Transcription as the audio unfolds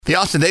The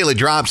Austin Daily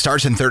Drop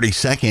starts in 30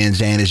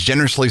 seconds and is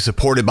generously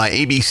supported by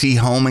ABC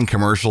Home and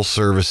Commercial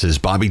Services.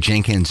 Bobby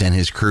Jenkins and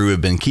his crew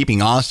have been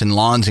keeping Austin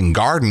lawns and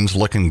gardens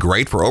looking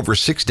great for over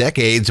 6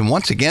 decades. And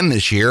once again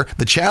this year,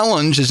 the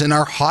challenge is in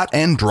our hot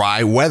and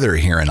dry weather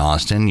here in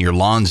Austin. Your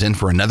lawn's in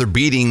for another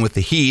beating with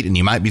the heat, and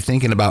you might be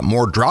thinking about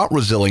more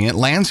drought-resilient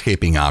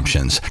landscaping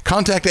options.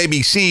 Contact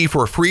ABC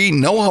for a free,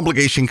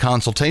 no-obligation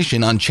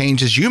consultation on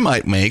changes you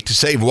might make to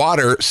save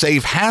water,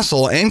 save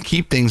hassle, and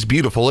keep things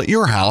beautiful at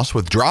your house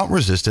with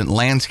drought-resistant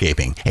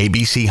landscaping.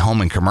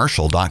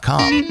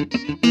 abchomeandcommercial.com.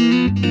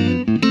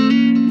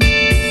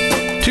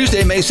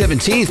 Tuesday, May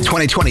 17th,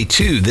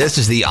 2022. This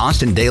is the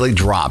Austin Daily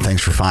Drop.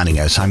 Thanks for finding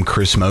us. I'm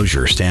Chris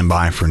Mosier. Stand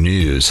by for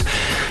news.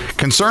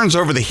 Concerns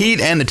over the heat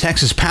and the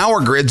Texas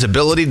power grid's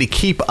ability to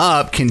keep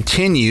up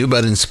continue,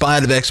 but in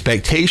spite of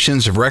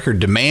expectations of record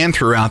demand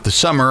throughout the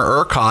summer,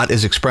 ERCOT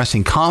is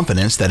expressing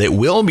confidence that it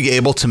will be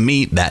able to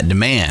meet that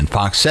demand.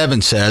 Fox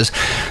 7 says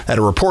that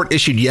a report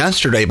issued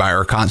yesterday by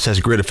ERCOT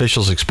says grid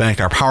officials expect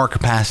our power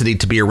capacity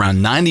to be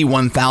around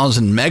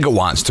 91,000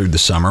 megawatts through the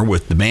summer,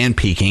 with demand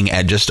peaking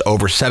at just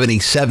over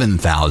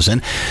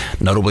 77,000.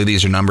 Notably,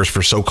 these are numbers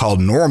for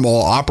so-called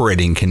normal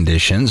operating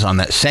conditions. On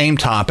that same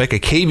topic, a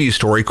KVUE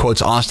story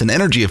quotes Austin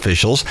energy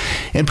officials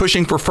in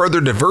pushing for further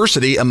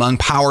diversity among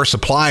power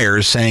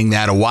suppliers, saying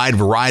that a wide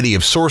variety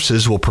of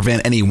sources will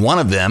prevent any one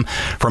of them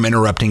from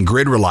interrupting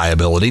grid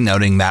reliability,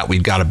 noting that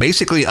we've got a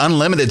basically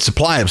unlimited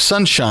supply of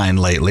sunshine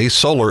lately.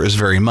 Solar is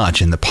very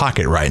much in the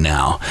pocket right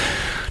now.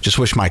 Just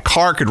wish my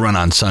car could run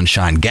on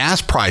sunshine.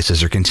 Gas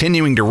prices are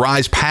continuing to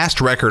rise past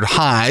record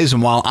highs,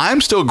 and while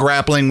I'm still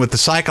grappling with the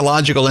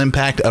psychological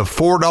impact of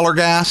 $4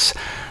 gas,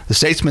 the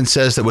Statesman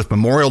says that with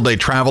Memorial Day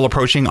travel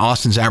approaching,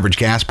 Austin's average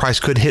gas price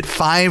could hit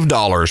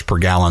 $5 per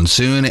gallon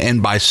soon.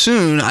 And by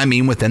soon, I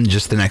mean within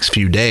just the next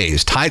few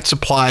days. Tight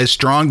supplies,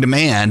 strong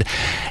demand,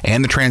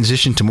 and the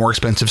transition to more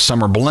expensive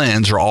summer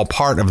blends are all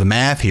part of the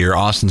math here.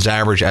 Austin's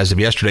average as of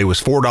yesterday was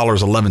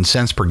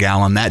 $4.11 per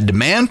gallon. That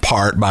demand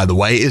part, by the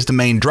way, is the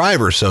main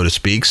driver, so to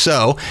speak.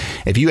 So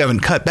if you haven't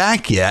cut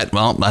back yet,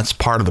 well, that's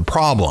part of the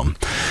problem.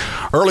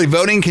 Early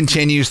voting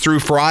continues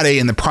through Friday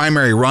in the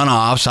primary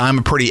runoffs. I'm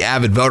a pretty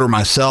avid voter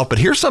myself, but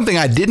here's something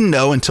I didn't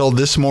know until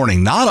this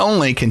morning. Not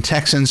only can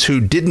Texans who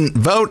didn't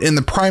vote in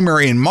the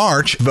primary in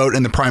March vote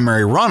in the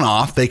primary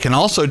runoff, they can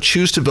also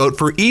choose to vote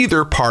for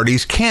either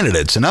party's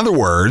candidates. In other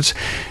words,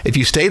 if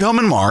you stayed home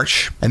in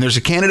March and there's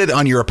a candidate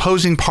on your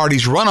opposing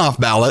party's runoff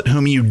ballot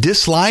whom you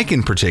dislike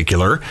in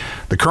particular,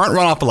 the current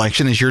runoff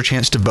election is your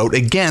chance to vote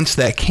against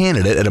that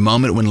candidate at a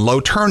moment when low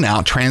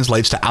turnout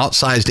translates to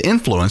outsized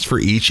influence for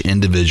each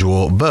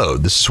individual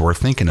vote. This is worth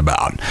thinking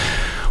about.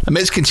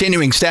 Amidst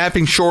continuing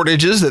staffing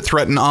shortages that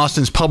threaten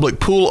Austin's public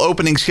pool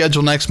opening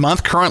schedule next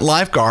month, current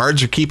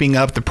lifeguards are keeping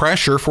up the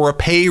pressure for a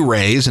pay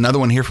raise. Another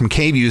one here from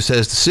KVUE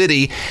says the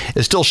city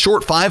is still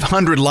short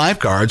 500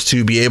 lifeguards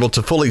to be able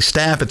to fully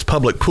staff its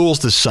public pools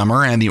this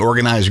summer, and the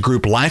organized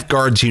group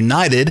Lifeguards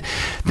United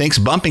thinks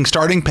bumping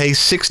starting pay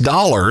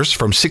 $6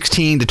 from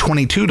 $16 to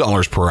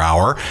 $22 per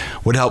hour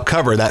would help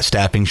cover that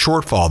staffing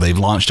shortfall. They've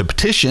launched a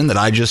petition that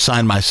I just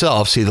signed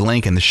myself. See the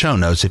link in the show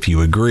notes if you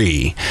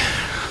agree.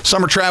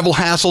 Summer travel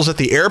hassles at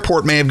the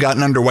airport may have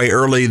gotten underway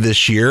early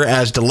this year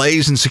as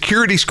delays in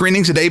security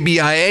screenings at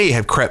ABIA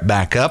have crept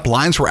back up.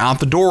 Lines were out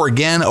the door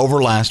again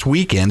over last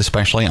weekend,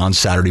 especially on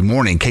Saturday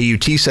morning.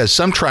 KUT says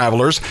some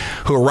travelers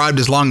who arrived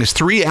as long as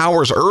 3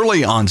 hours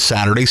early on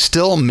Saturday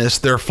still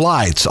missed their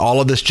flights.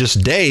 All of this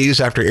just days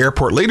after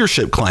airport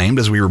leadership claimed,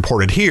 as we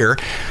reported here,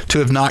 to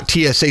have knocked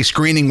TSA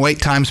screening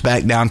wait times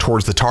back down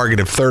towards the target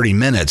of 30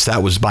 minutes.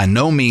 That was by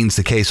no means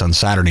the case on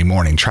Saturday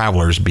morning.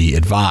 Travelers be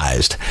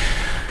advised.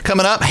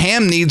 Coming up,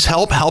 Ham needs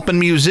help helping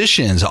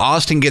musicians.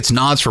 Austin gets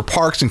nods for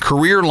parks and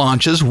career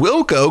launches.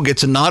 Wilco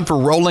gets a nod for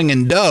rolling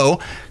in dough.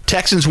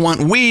 Texans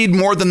want weed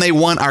more than they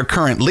want our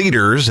current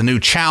leaders. A new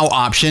chow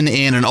option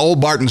in an old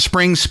Barton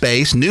Springs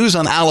space. News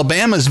on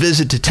Alabama's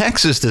visit to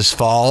Texas this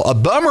fall. A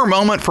bummer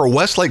moment for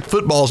Westlake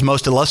football's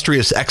most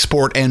illustrious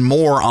export, and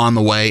more on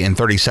the way in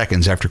 30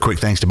 seconds after quick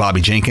thanks to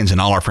Bobby Jenkins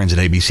and all our friends at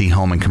ABC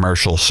Home and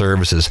Commercial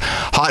Services.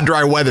 Hot,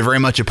 dry weather very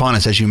much upon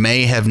us, as you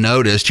may have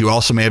noticed. You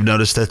also may have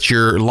noticed that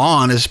your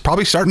lawn is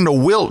probably starting to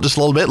wilt just a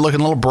little bit, looking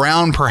a little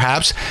brown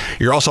perhaps.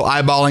 You're also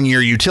eyeballing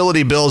your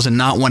utility bills and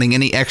not wanting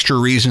any extra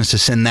reasons to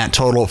send that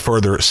total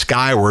further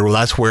skyward. Well,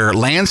 that's where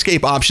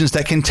landscape options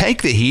that can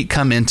take the heat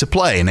come into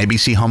play. And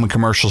ABC Home and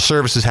Commercial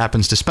Services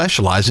happens to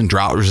specialize in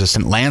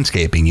drought-resistant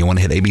landscaping. You want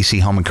to hit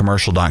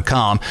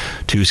abchomeandcommercial.com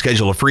to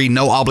schedule a free,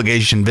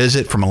 no-obligation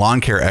visit from a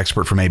lawn care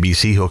expert from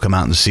ABC who'll come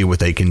out and see what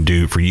they can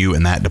do for you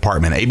in that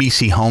department.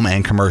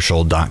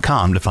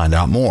 abchomeandcommercial.com to find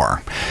out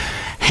more.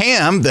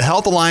 HAM, the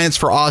Health Alliance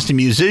for Austin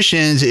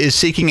Musicians, is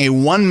seeking a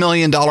 $1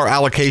 million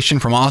allocation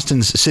from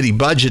Austin's city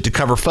budget to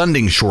cover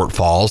funding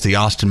shortfalls. The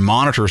Austin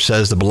Monitor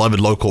says the beloved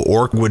local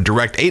org would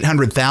direct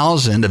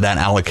 $800,000 of that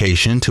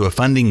allocation to a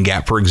funding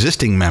gap for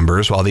existing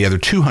members, while the other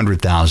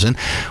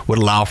 $200,000 would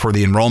allow for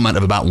the enrollment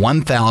of about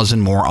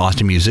 1,000 more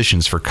Austin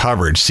musicians for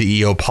coverage.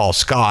 CEO Paul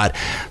Scott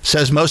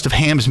says most of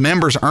HAM's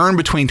members earn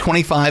between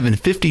 $25,000 and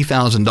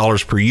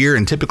 $50,000 per year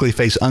and typically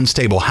face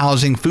unstable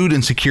housing, food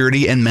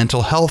insecurity, and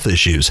mental health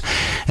issues.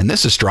 And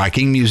this is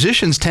striking.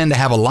 Musicians tend to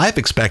have a life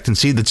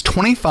expectancy that's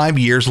 25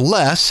 years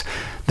less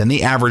than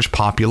the average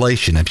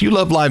population. If you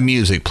love live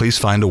music, please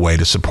find a way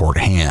to support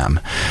HAM.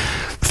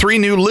 3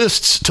 new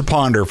lists to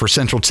ponder for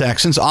Central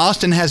Texans.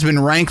 Austin has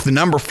been ranked the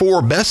number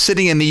 4 best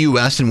city in the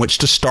U.S. in which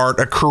to start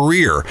a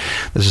career.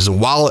 This is a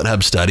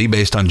WalletHub study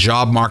based on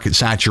job market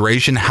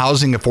saturation,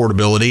 housing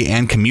affordability,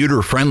 and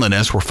commuter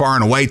friendliness. We're far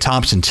and away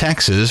tops in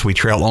Texas. We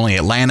trail only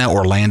Atlanta,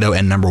 Orlando,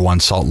 and number 1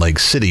 Salt Lake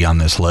City on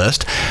this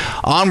list.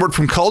 Onward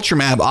from Culture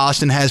Map,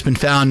 Austin has been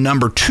found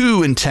number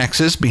 2 in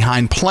Texas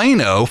behind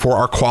Plano for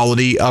our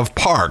quality of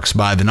parks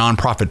by the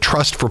nonprofit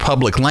Trust for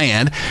Public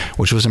Land,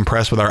 which was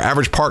impressed with our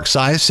average park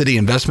size, city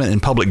investment in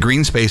public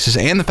green spaces,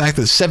 and the fact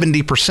that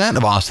 70%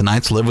 of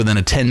Austinites live within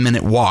a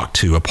 10-minute walk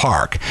to a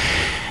park.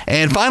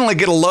 And finally,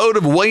 get a load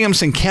of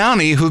Williamson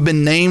County, who've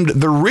been named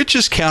the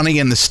richest county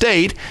in the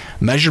state,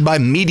 measured by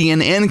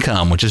median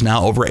income, which is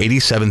now over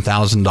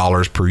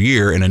 $87,000 per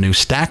year in a new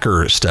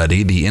Stacker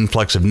study. The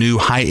influx of new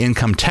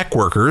high-income tech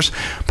workers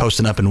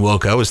posting up in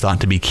Wilco is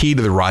thought to be key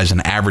to the rise in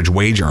average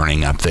wage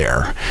earning up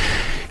there.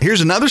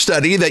 Here's another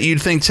study that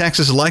you'd think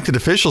Texas elected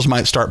officials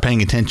might start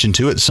paying attention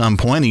to at some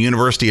point. A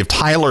University of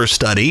Tyler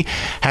study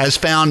has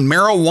found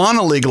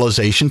marijuana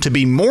legalization to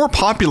be more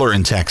popular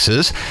in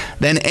Texas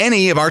than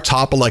any of our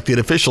top elected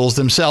officials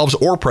themselves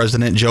or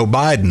President Joe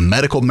Biden.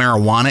 Medical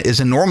marijuana is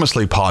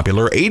enormously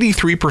popular,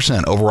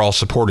 83% overall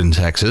support in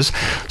Texas.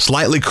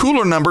 Slightly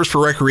cooler numbers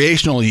for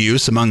recreational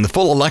use among the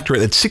full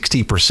electorate at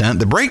 60%,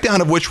 the breakdown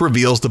of which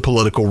reveals the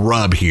political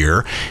rub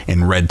here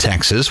in red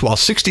Texas. While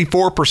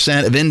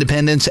 64% of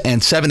independents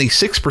and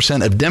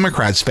 76% of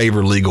Democrats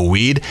favor legal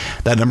weed,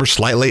 that number's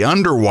slightly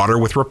underwater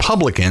with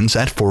Republicans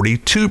at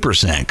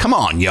 42%. Come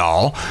on,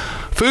 y'all.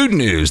 Food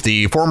news.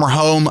 The former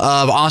home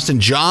of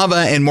Austin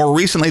Java and more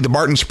recently the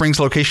Barton Springs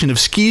location of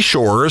Ski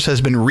Shores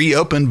has been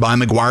reopened by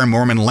McGuire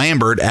Mormon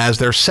Lambert as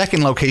their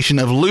second location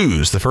of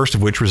Lou's, the first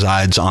of which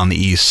resides on the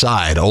east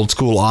side. Old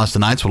school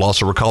Austinites will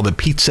also recall that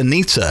Pizza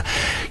Nizza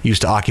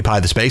used to occupy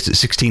the space at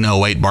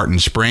 1608 Barton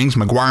Springs.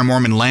 McGuire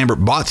Mormon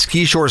Lambert bought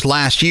Ski Shores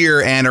last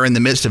year and are in the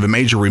midst of a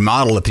major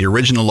remodel at the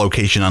original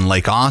location on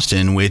Lake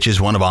Austin, which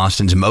is one of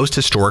Austin's most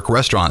historic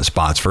restaurant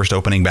spots, first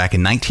opening back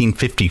in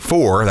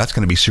 1954. That's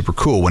going to be super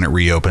cool when it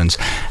reopens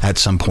at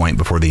some point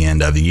before the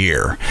end of the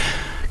year.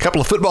 Couple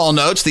of football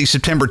notes. The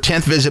September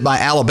 10th visit by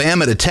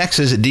Alabama to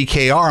Texas at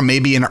DKR may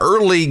be an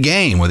early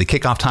game with a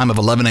kickoff time of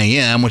 11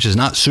 a.m., which is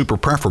not super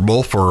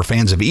preferable for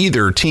fans of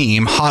either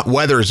team. Hot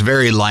weather is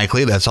very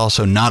likely. That's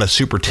also not a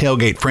super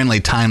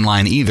tailgate-friendly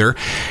timeline either.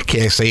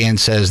 KXAN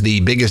says the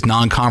biggest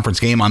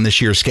non-conference game on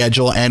this year's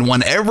schedule, and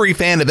one every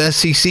fan of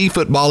SEC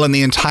football in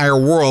the entire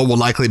world will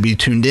likely be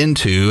tuned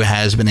into,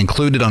 has been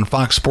included on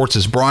Fox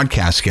Sports'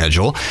 broadcast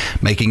schedule,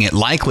 making it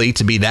likely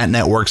to be that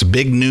network's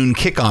big noon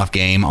kickoff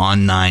game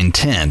on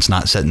 9/10. It's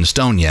not set in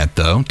stone yet,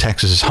 though.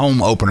 Texas's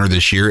home opener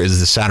this year is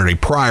the Saturday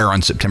prior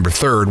on September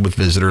 3rd with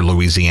visitor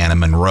Louisiana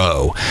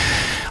Monroe.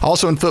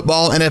 Also in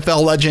football,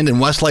 NFL legend and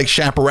Westlake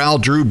chaparral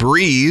Drew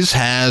Brees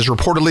has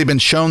reportedly been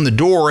shown the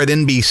door at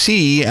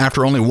NBC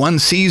after only one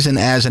season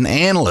as an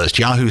analyst.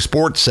 Yahoo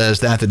Sports says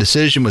that the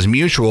decision was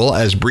mutual,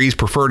 as Brees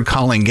preferred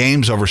calling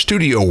games over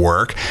studio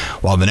work,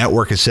 while the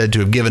network is said to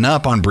have given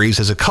up on Brees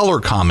as a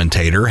color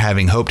commentator,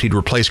 having hoped he'd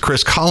replace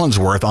Chris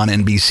Collinsworth on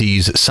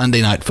NBC's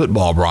Sunday Night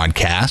Football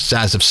broadcasts.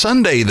 As of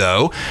Sunday,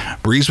 though,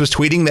 Brees was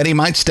tweeting that he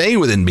might stay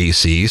with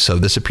NBC, so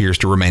this appears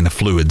to remain a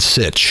fluid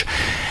sitch.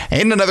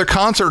 And another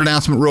concert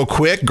announcement real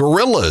quick.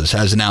 Gorillaz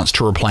has announced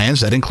tour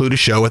plans that include a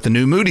show at the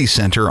new Moody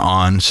Center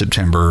on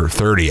September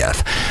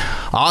 30th.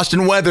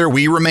 Austin weather,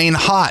 we remain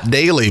hot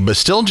daily, but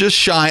still just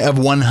shy of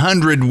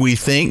 100, we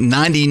think.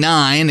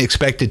 99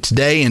 expected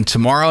today and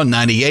tomorrow,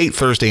 98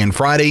 Thursday and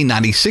Friday,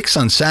 96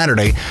 on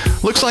Saturday.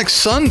 Looks like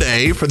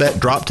Sunday for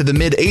that drop to the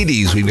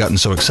mid-80s we've gotten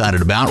so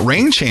excited about.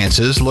 Rain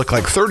chances look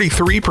like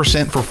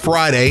 33% for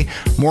Friday,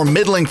 more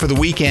middling for the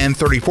weekend,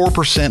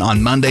 34%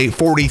 on Monday,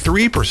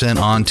 43%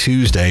 on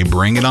Tuesday.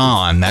 Bring it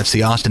on. That's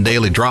the Austin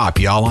Daily Drop,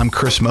 y'all. I'm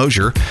Chris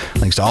Mosier.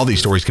 Links to all these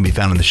stories can be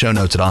found in the show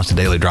notes at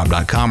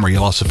austindailydrop.com, where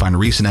you'll also find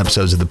recent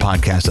episodes of the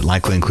podcast that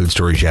likely include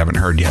stories you haven't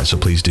heard yet, so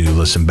please do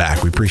listen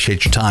back. We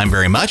appreciate your time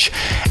very much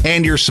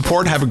and your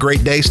support. Have a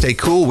great day. Stay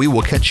cool. We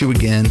will catch you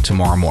again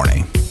tomorrow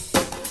morning.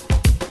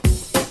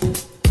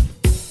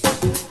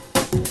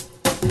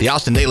 The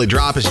Austin Daily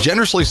Drop is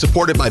generously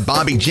supported by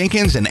Bobby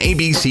Jenkins and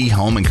ABC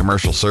Home and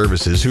Commercial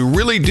Services, who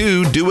really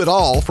do it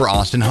all for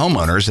Austin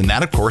homeowners, and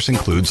that, of course,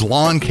 includes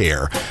lawn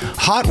care.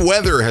 Hot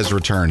weather has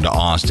returned to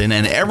Austin,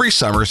 and every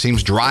summer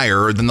seems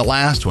drier than the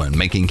last one,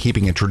 making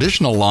keeping a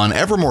traditional lawn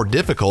ever more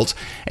difficult,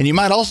 and you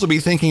might also be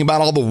thinking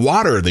about all the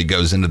water that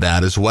goes into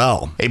that as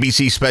well.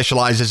 ABC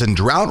specializes in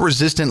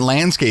drought-resistant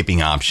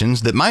landscaping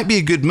options that might be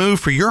a good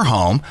move for your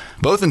home,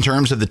 both in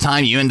terms of the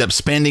time you end up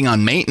spending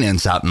on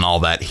maintenance out in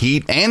all that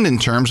heat, and in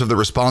terms of the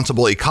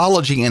responsible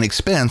ecology and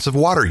expense of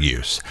water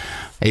use.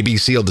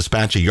 ABC will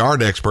dispatch a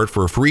yard expert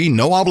for a free,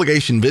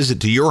 no-obligation visit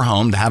to your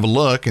home to have a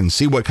look and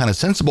see what kind of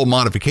sensible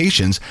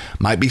modifications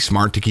might be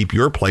smart to keep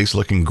your place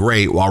looking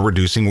great while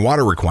reducing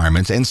water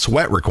requirements and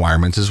sweat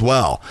requirements as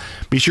well.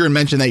 Be sure and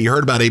mention that you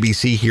heard about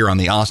ABC here on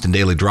the Austin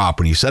Daily Drop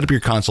when you set up your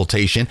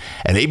consultation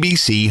at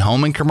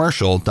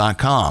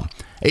abchomeandcommercial.com.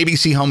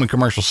 ABC Home and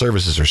Commercial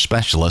Services are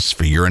specialists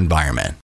for your environment.